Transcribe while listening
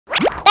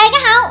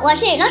我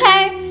是冷婶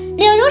儿。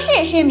柳如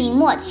是是明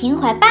末秦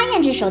淮八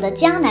艳之首的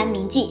江南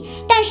名妓，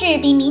但是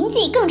比名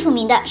妓更出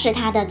名的是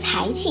她的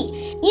才气。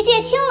一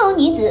介青楼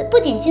女子，不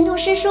仅精通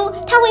诗书，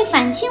她为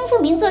反清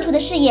复明做出的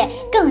事业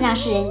更让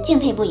世人敬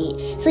佩不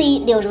已。所以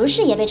柳如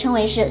是也被称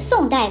为是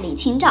宋代李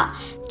清照。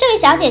这位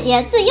小姐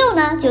姐自幼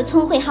呢就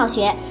聪慧好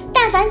学，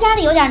但凡家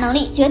里有点能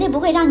力，绝对不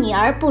会让女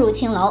儿步入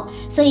青楼。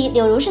所以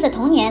柳如是的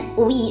童年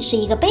无疑是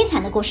一个悲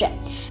惨的故事。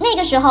那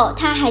个时候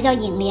她还叫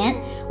影莲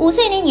，5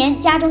岁那年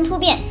家中突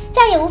变，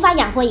再也无法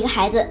养活一个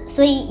孩子，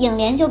所以影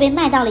莲就被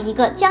卖到了一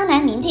个江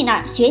南名妓那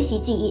儿学习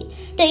技艺。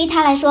对于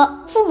她来说，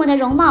父母的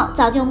容貌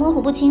早就模糊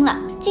不清了，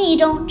记忆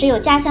中只有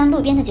家乡路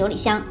边的九里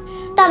香。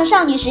到了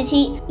少女时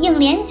期，影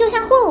莲就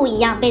像货物一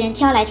样被人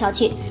挑来挑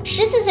去。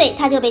14岁，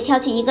她就被挑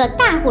去一个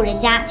大户人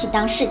家去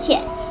当侍妾。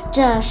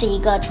这是一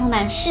个充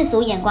满世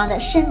俗眼光的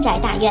深宅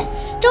大院。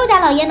周家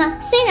老爷呢，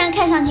虽然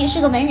看上去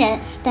是个文人，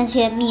但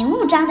却明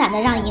目张胆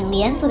地让影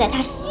莲坐在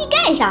他膝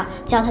盖上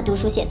教他读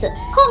书写字。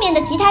后面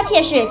的其他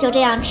妾室就这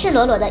样赤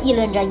裸裸地议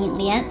论着影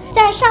莲。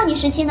在少女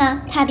时期呢，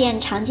她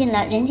便尝尽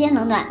了人间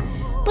冷暖。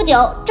不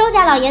久，周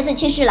家老爷子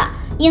去世了，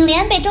影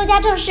莲被周家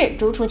正室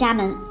逐出家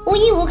门。无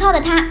依无靠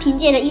的她，凭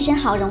借着一身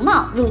好容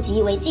貌入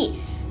籍为妓，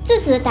自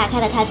此打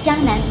开了她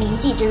江南名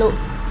妓之路。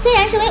虽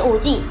然身为舞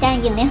妓，但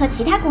影莲和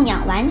其他姑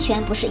娘完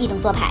全不是一种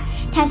做派。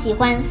她喜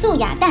欢素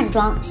雅淡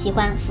妆，喜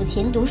欢抚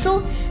琴读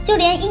书，就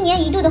连1年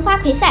1度的花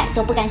魁赛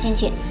都不感兴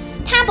趣。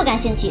她不感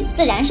兴趣，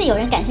自然是有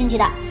人感兴趣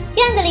的。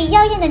院子里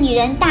妖艳的女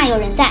人大有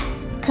人在，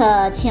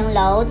可青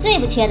楼最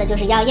不缺的就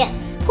是妖艳。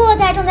迫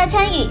在重在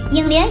参与，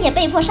影莲也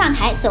被迫上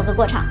台走个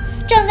过场。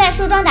正在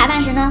梳妆打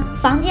扮时呢，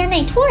房间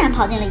内突然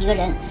跑进了一个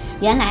人，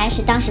原来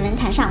是当时文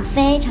坛上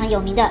非常有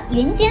名的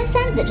云间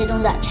三子之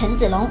中的陈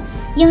子龙。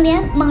影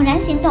莲猛然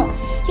心动，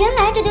原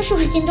来这就是我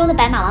心中的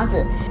白马王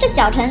子。这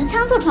小陈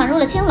仓促闯入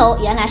了青楼，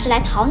原来是来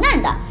逃难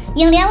的。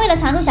影莲为了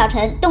藏住小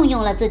陈，动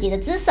用了自己的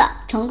姿色，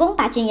成功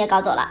把军爷搞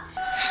走了。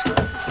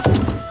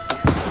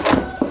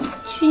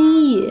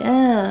军爷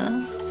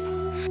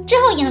之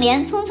后，影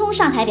莲匆匆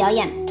上台表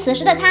演。此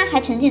时的她还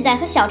沉浸在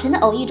和小陈的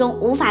偶遇中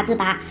无法自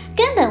拔，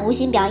根本无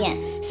心表演，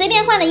随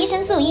便换了一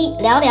身素衣，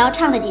寥寥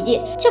唱了几句。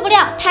却不料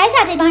台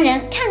下这帮人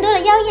看多了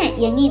妖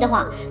艳，也腻得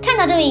慌。看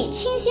到这位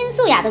清新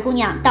素雅的姑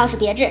娘，倒是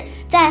别致，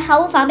在毫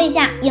无防备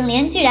下，影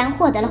莲居然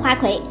获得了花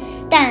魁。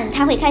但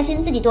她会开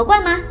心自己夺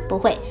冠吗？不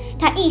会，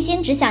她一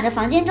心只想着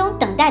房间中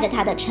等待着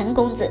她的陈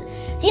公子。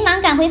急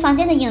忙赶回房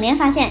间的影莲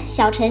发现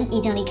小陈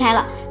已经离开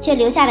了，却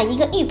留下了一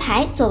个玉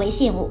牌作为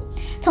信物。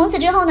从此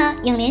之后呢，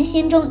影莲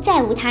心中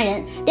再无他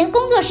人，连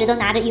工作时都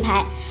拿着玉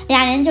牌，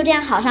俩人就这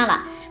样好上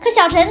了。可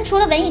小陈除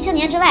了文艺青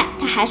年之外，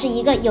他还是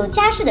一个有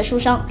家室的书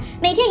生，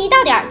每天一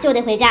到点就得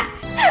回家。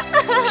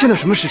现在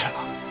什么时辰了？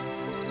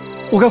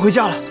我该回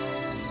家了。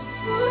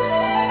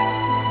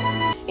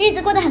日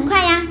子过得很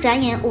快呀，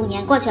转眼5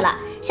年过去了。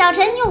小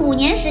陈用5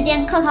年时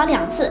间科考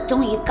2次，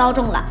终于高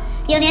中了。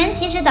影莲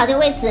其实早就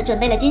为此准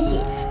备了惊喜，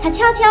她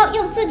悄悄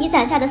用自己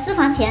攒下的私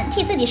房钱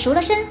替自己赎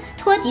了身，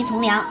脱籍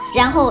从良，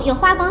然后又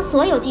花光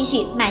所有积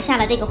蓄买下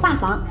了这个画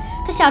房。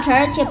可小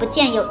陈却不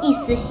见有一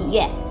丝喜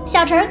悦。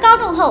小陈高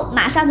中后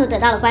马上就得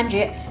到了官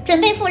职，准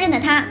备赴任的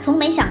他从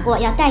没想过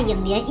要带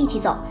影莲一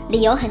起走，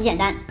理由很简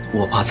单，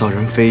我怕遭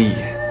人非议。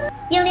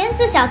影莲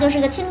自小就是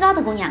个清高的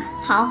姑娘，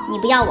好，你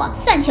不要我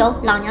算球，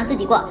老娘自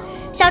己过。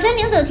小陈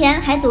临走前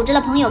还组织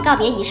了朋友告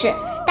别仪式，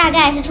大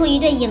概是出于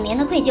对影莲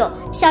的愧疚，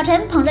小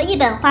陈捧着一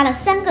本花了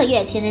3个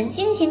月请人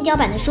精心雕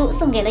版的书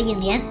送给了影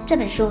莲。这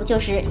本书就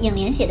是影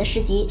莲写的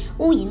诗集《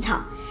乌银草》，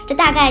这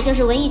大概就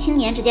是文艺青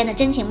年之间的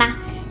真情吧。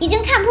已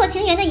经看破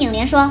情缘的影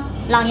莲说，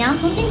老娘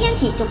从今天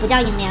起就不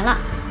叫影莲了，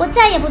我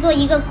再也不做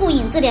一个顾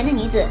影自怜的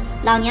女子，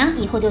老娘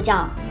以后就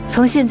叫……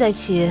从现在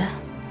起，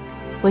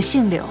我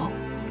姓柳，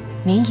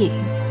名影，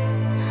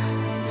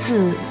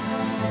字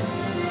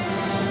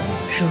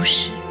如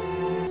是。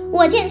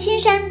我见青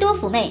山多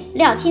妩媚，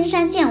料青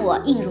山见我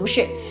应如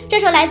是。这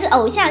首来自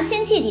偶像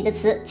辛弃疾的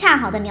词，恰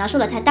好地描述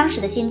了他当时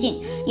的心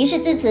境，于是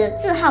自此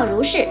自号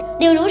如是，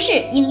柳如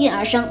是应运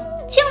而生。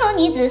青楼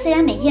女子虽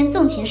然每天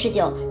纵情嗜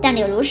酒，但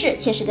柳如是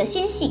却是个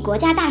心系国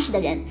家大事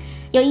的人。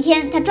有一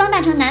天，她装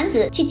扮成男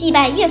子去祭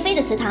拜岳飞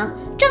的祠堂，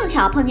正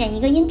巧碰见一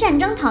个因战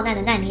争逃难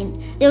的难民。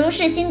柳如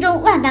是心中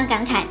万般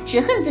感慨，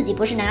只恨自己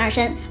不是男儿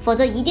身，否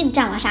则一定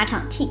战往沙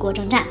场替国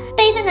征战。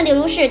悲愤的柳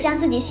如是将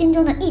自己心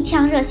中的一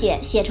腔热血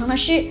写成了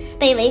诗，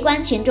被围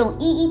观群众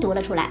一一读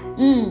了出来。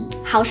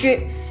好诗。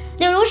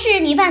柳如是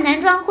女扮男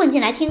装混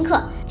进来听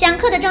课，讲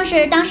课的正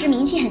是当时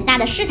名气很大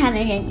的诗坛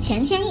文人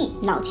钱谦益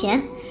老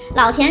钱。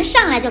老钱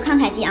上来就慷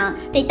慨激昂，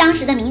对当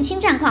时的明清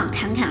战况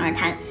侃侃而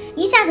谈，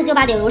一下子就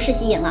把柳如是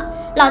吸引了。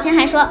老钱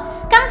还说，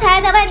刚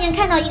才在外面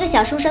看到一个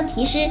小书生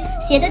题诗，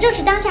写的正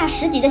是当下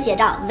时局的写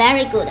照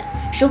 ，very good。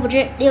殊不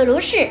知柳如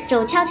是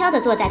就悄悄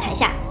地坐在台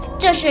下，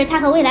这是她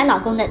和未来老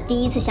公的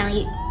第一次相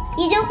遇。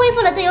已经恢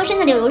复了自由身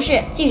的柳如是，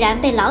居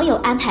然被老友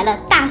安排了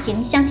大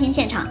型相亲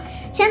现场。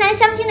前来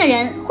相亲的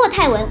人或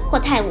太文，或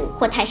太武，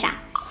或太傻，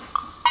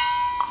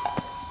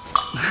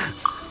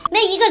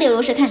没一个柳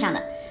如是看上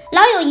的。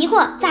老友疑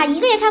惑，咋一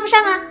个也看不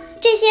上啊？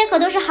这些可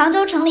都是杭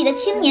州城里的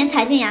青年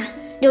才俊呀！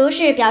柳如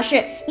是表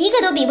示一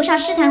个都比不上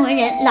诗坛文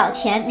人老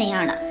钱那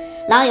样的。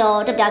老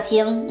友这表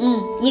情，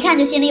一看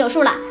就心里有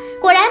数了。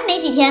果然没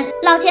几天，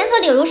老钱和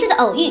柳如是的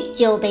偶遇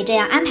就被这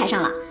样安排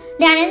上了。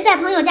两人在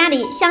朋友家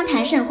里相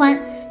谈甚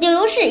欢，柳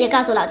如是也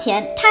告诉老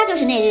钱，她就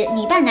是那日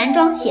女扮男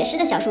装写诗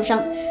的小书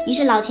生。于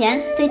是老钱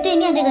对对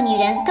面这个女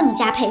人更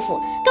加佩服，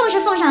更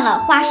是奉上了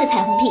花式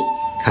彩虹屁。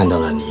看到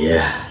了你，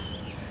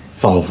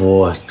仿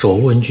佛卓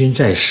文君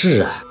在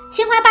世啊！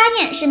秦淮八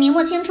艳是明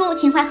末清初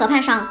秦淮河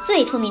畔上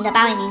最出名的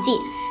8位名妓，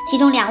其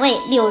中2位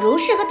柳如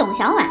是和董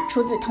小宛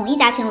出自同一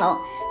家青楼，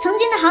曾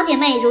经的好姐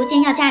妹如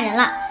今要嫁人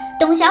了。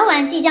董小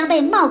宛即将被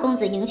茂公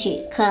子迎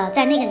娶，可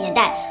在那个年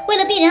代，为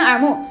了避人耳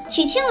目，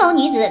娶青楼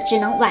女子只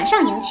能晚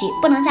上迎娶，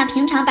不能像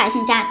平常百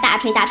姓家大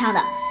吹大唱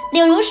的。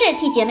柳如是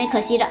替姐妹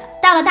可惜着，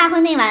到了大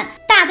婚那晚，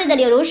大醉的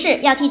柳如是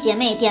要替姐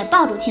妹点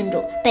爆竹庆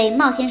祝，被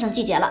茂先生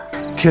拒绝了。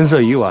天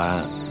色已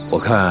晚，我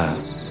看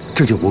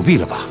这就不必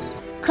了吧。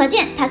可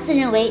见他自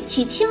认为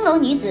娶青楼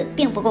女子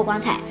并不够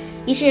光彩，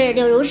于是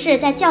柳如是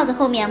在轿子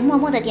后面默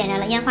默地点燃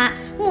了烟花，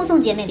目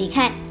送姐妹离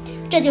开。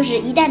这就是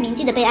一代名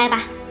妓的悲哀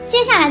吧。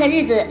接下来的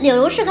日子，柳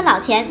如是和老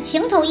钱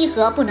情投意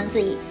合，不能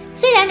自已。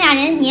虽然俩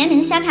人年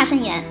龄相差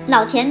甚远，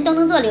老钱都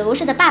能做柳如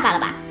是的爸爸了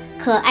吧，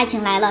可爱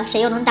情来了，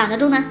谁又能挡得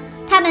住呢？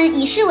他们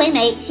以诗为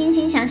媒，惺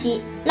惺相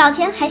惜。老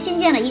钱还新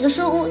建了一个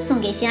书屋，送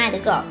给心爱的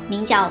girl，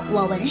 名叫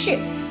我闻氏，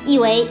意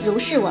为如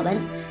是我闻。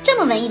这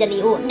么文艺的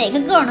礼物，哪个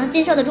girl 能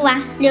经受得住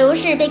啊？柳如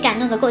是被感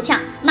动个够呛，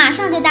马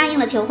上就答应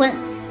了求婚。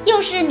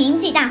又是名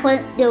妓大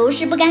婚，柳如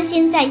是不甘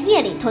心在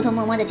夜里偷偷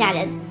摸摸的嫁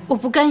人。我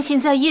不甘心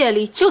在夜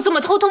里就这么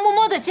偷偷摸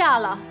摸的嫁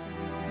了。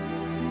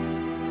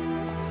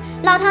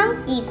老唐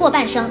已过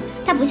半生，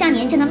他不像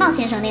年轻的茂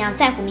先生那样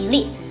在乎名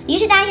利，于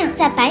是答应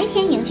在白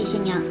天迎娶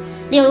新娘。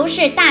柳如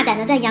是大胆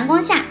地在阳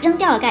光下扔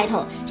掉了盖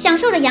头，享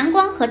受着阳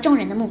光和众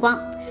人的目光。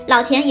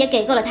老钱也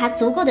给够了他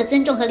足够的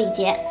尊重和礼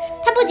节，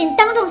他不仅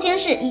当众宣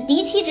誓以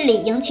嫡妻之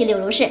礼迎娶柳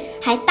如是，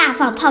还大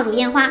放炮竹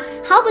烟花，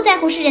毫不在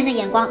乎世人的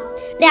眼光。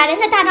俩人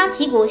的大张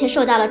旗鼓却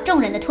受到了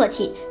众人的唾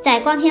弃，在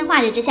光天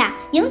化日之下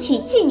迎娶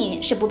妓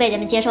女是不被人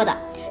们接受的。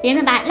人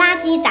们把垃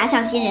圾砸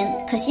向新人，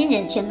可新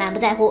人却满不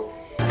在乎。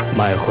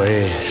买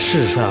回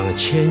世上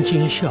千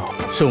金笑，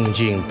送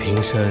尽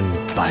平生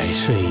百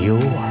岁忧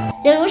啊！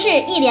柳如是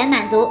一脸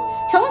满足，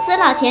从此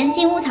老钱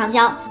金屋藏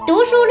娇，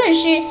读书论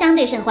诗相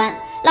对甚欢。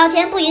老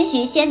钱不允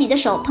许仙女的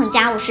手碰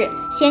家务事，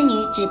仙女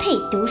只配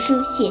读书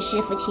写诗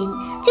抚琴，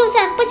就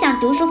算不想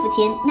读书抚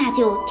琴，那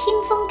就听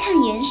风看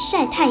云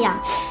晒太阳。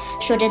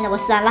说真的，我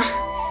酸了。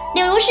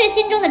柳如是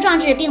心中的壮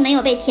志并没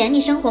有被甜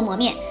蜜生活磨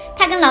灭，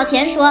他跟老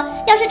钱说，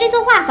要是这艘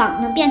画舫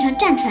能变成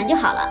战船就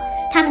好了。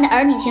他们的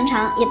儿女情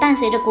长也伴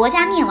随着国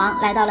家灭亡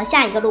来到了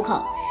下一个路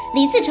口。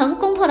李自成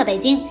攻破了北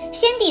京，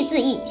先帝自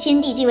缢，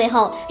新帝继位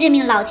后任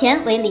命老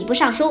钱为礼部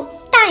尚书，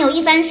大有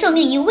一番受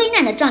命于危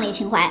难的壮烈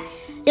情怀。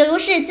柳如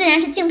是自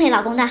然是敬佩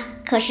老公的，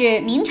可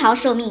是明朝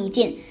寿命已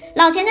尽，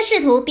老钱的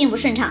仕途并不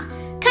顺畅。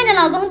看着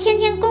老公天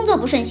天工作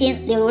不顺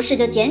心，柳如是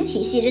就捡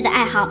起昔日的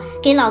爱好，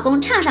给老公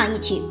唱上一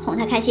曲，哄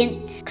他开心。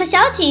可小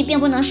曲并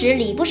不能使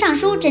礼部尚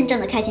书真正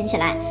的开心起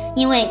来，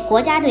因为国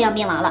家就要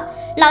灭亡了。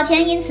老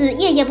钱因此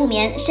夜夜不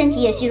眠，身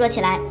体也虚弱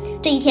起来。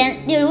这一天，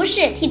柳如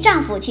是替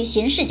丈夫去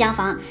巡视江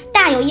防，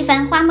大有一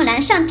番花木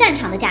兰上战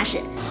场的架势。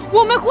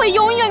我们会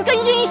永远跟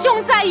英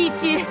雄在一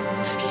起，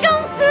生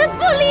死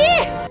不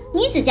离。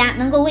女子家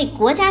能够为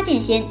国家尽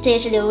心，这也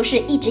是柳如是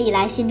一直以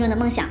来心中的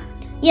梦想。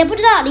也不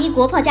知道离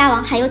国破家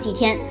亡还有几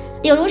天，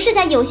柳如是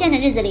在有限的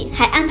日子里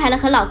还安排了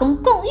和老公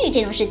共浴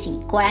这种事情，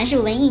果然是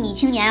文艺女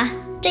青年啊。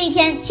这一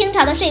天，清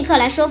朝的说客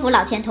来说服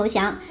老钱投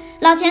降，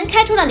老钱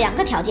开出了2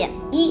个条件，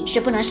一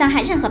是不能伤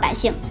害任何百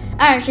姓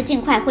，2是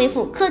尽快恢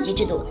复科举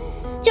制度。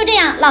就这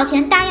样，老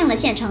钱答应了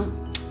县城。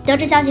得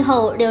知消息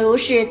后，柳如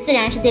是自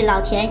然是对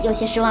老钱有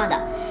些失望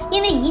的，因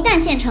为一旦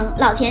县城，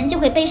老钱就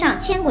会背上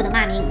千古的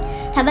骂名。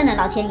他问了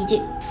老钱一句：“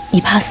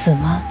你怕死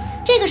吗？”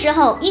这个时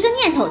候，一个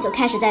念头就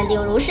开始在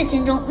柳如是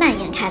心中蔓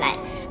延开来，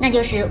那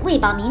就是为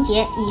保名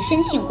节，以身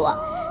殉国。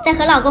在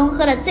和老公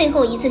喝了最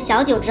后一次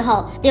小酒之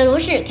后，柳如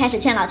是开始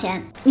劝老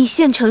钱：“你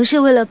献城是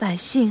为了百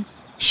姓，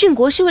殉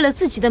国是为了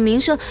自己的名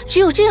声，只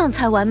有这样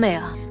才完美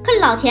啊！”可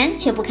老钱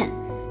却不肯。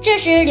这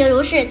时，柳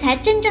如是才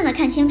真正的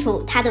看清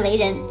楚他的为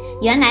人，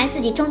原来自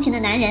己钟情的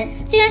男人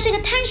居然是个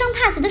贪生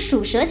怕死的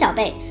属蛇小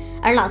辈，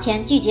而老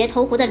钱拒绝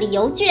投湖的理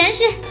由居然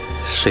是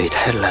水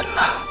太冷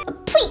了。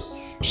呸！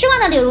失望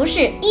的柳如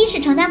是，一是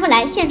承担不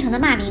来县城的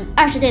骂名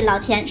，2是对老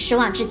钱失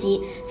望至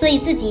极，所以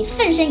自己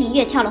奋身一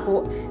跃跳了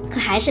湖，可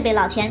还是被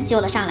老钱救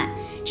了上来。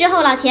之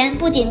后老钱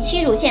不仅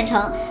屈辱县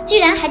城，居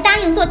然还答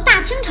应做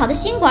大清朝的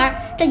新官，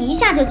这一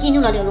下就激怒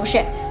了柳如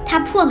是。他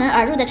破门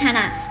而入的刹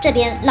那，这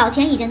边老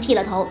钱已经剃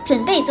了头，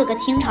准备做个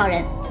清朝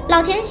人。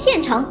老钱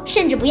献城，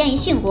甚至不愿意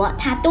殉国，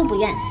他都不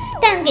愿，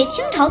但给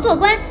清朝做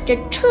官，这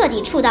彻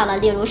底触到了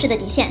柳如是的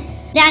底线。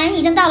俩人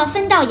已经到了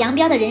分道扬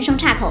镳的人生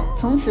岔口，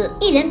从此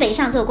一人北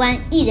上做官，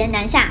一人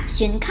南下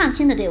寻抗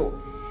清的队伍。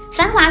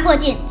繁华过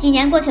尽，几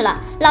年过去了，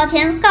老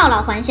钱告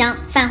老还乡，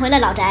返回了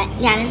老宅。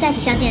俩人再次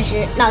相见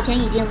时，老钱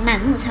已经满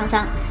目沧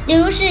桑，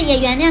柳如是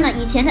也原谅了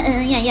以前的恩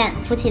恩怨怨，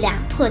夫妻俩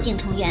破镜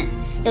重圆。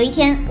有一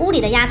天，屋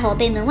里的丫头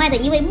被门外的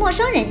一位陌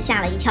生人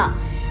吓了一跳。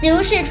柳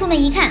如是出门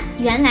一看，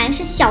原来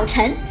是小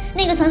陈，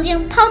那个曾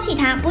经抛弃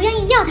她、不愿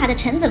意要她的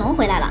陈子龙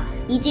回来了。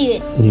一句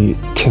“你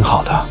挺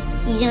好的”，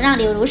已经让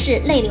柳如是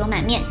泪流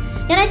满面。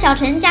原来小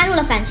陈加入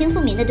了反清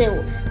复明的队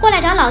伍，过来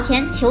找老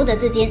钱求得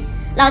资金。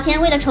老钱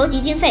为了筹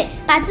集军费，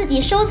把自己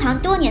收藏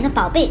多年的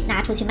宝贝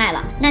拿出去卖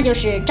了，那就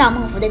是赵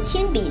孟頫的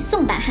亲笔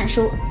宋版汉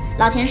书。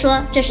老钱说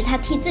这是他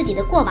替自己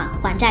的过往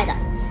还债的。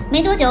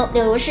没多久，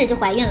柳如是就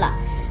怀孕了。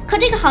可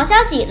这个好消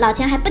息，老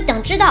钱还不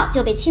等知道，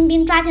就被清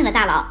兵抓进了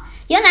大牢。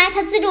原来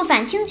他资助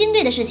反清军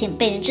队的事情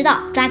被人知道，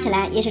抓起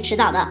来也是迟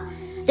早的。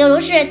柳如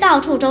是到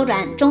处周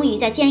转，终于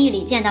在监狱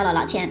里见到了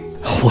老钱。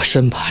我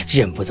生怕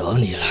见不着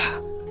你了。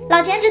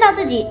老钱知道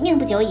自己命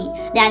不久矣，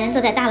俩人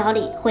坐在大牢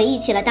里，回忆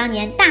起了当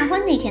年大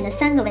婚那天的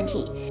3个问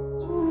题。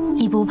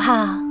你不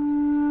怕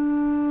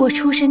我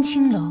出身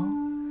青楼，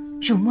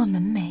辱没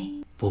门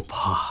楣？不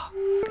怕。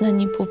那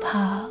你不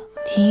怕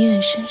庭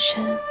院深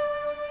深，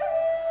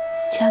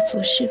家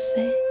族是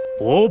非？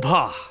不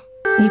怕。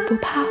你不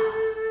怕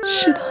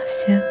世道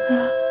险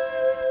恶，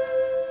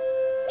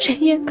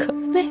人言可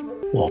畏？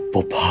我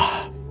不怕。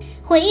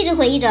回忆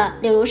着，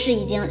柳如是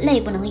已经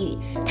泪不能语。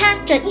她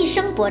这一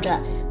生波折，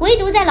唯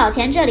独在老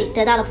钱这里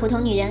得到了普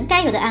通女人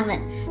该有的安稳。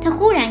她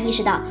忽然意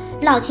识到，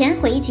老钱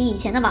回忆起以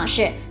前的往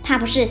事，怕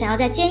不是想要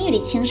在监狱里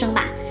轻生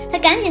吧？她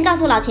赶紧告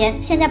诉老钱，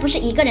现在不是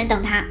一个人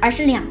等她，而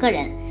是2个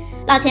人。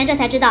老钱这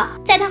才知道，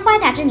在他花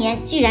甲之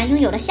年，居然拥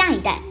有了下一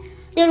代。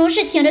柳如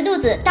是挺着肚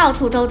子到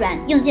处周转，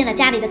用尽了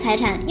家里的财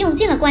产，用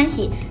尽了关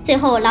系，最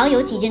后老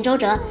有几经周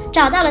折，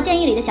找到了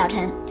监狱里的小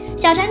陈。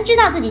小陈知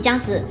道自己将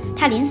死，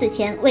他临死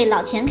前为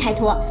老钱开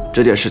脱，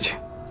这件事情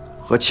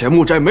和钱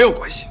木斋没有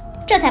关系，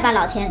这才把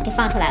老钱给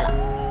放出来了。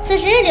此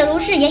时柳如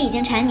是也已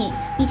经产女，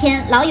一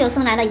天老友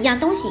送来了一样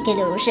东西给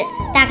柳如是，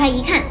打开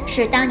一看，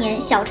是当年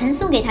小陈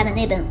送给他的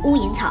那本《乌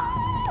银草》。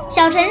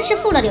小陈是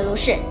负了柳如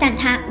是，但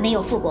他没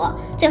有复国，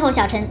最后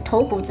小陈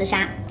投湖自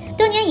杀。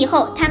多年以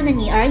后，他们的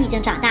女儿已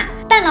经长大，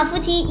半老夫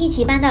妻一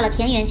起搬到了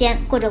田园间，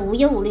过着无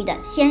忧无虑的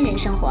仙人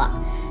生活。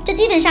这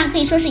基本上可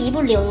以说是一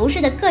部柳如是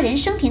的个人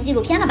生平纪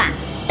录片了吧？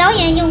导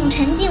演用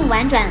沉静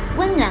婉转、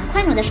温暖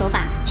宽容的手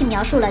法去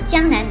描述了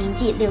江南名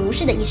妓柳如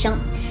是的一生。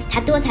她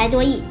多才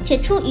多艺，却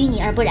出淤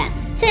泥而不染。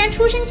虽然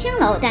出身青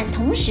楼，但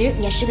同时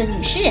也是个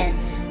女诗人。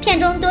片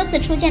中多次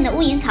出现的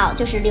乌银草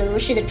就是柳如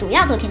是的主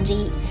要作品之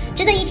一。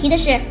值得一提的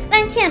是，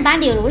万茜把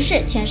柳如是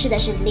诠释的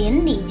是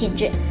淋漓尽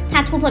致，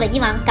她突破了以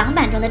往港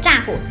版中的诈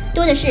唬，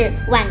多的是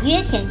婉约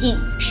恬静，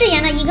饰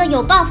演了一个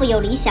有抱负、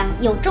有理想、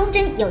有忠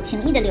贞、有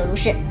情义的柳如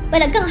是。为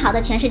了更好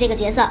地诠释这个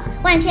角色，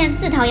万茜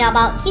自掏腰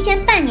包，提前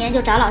半年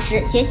就找老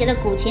师学习了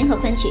古琴和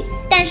昆曲，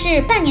但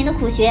是半年的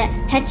苦学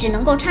才只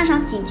能够唱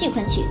上几句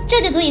昆曲，这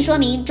就足以说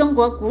明中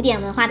国古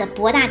典文化的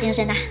博大精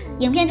深呐。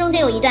影片中就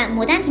有一段《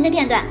牡丹亭》的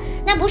片段，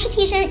那不是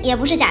替身，也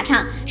不是假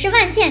唱，是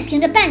万茜凭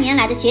着半年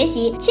来的学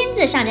习亲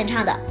自上阵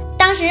唱的。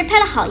当时拍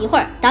了好一会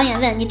儿，导演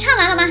问你唱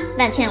完了吗？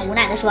万茜无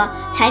奈地说，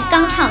才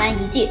刚唱完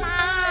一句。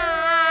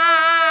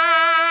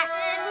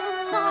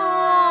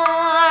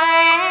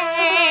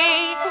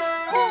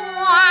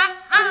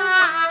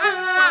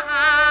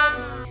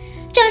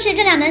正是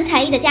这2门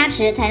才艺的加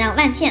持，才让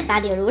万茜把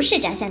柳如是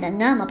展现得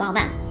那么饱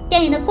满。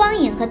电影的光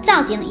影和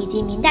造景以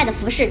及明代的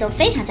服饰都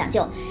非常讲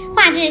究，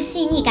画质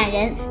细腻感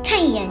人，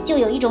看一眼就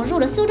有一种入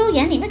了苏州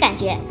园林的感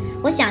觉。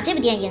我想这部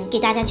电影给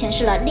大家诠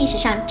释了历史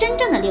上真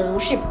正的柳如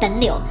是本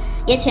柳，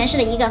也诠释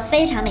了一个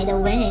非常美的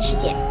文人世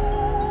界。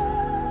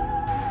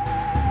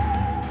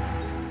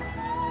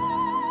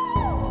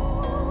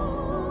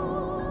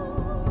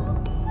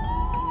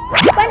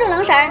关注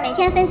冷婶儿，每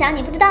天分享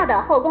你不知道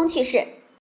的后宫趣事。